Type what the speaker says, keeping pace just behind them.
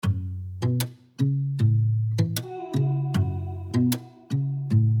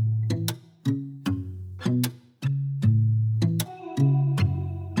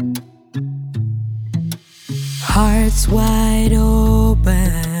hearts wide open.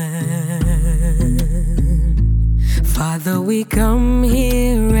 Father, we come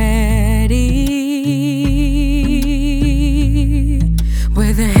here ready,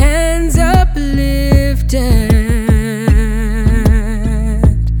 with the hands uplifted.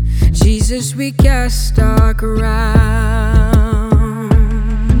 Jesus, we cast our crowns,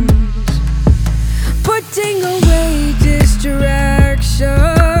 putting away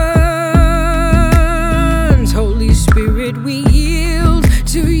distractions. Holy Spirit, we yield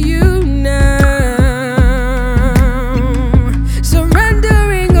to you now,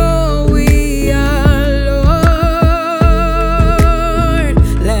 surrendering all we are, Lord.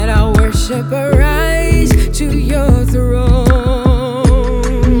 Let our worship arise to your throne.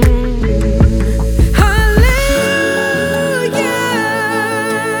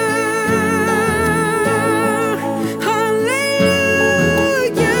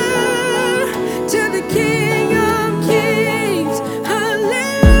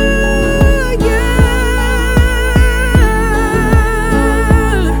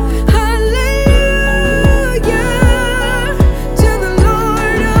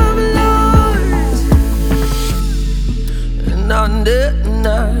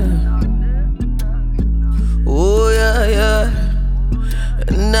 Oh yeah, yeah.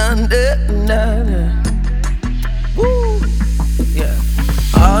 Woo. Yeah.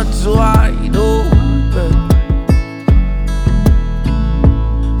 Hearts wide open.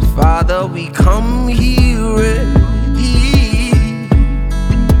 Father, we come here ready.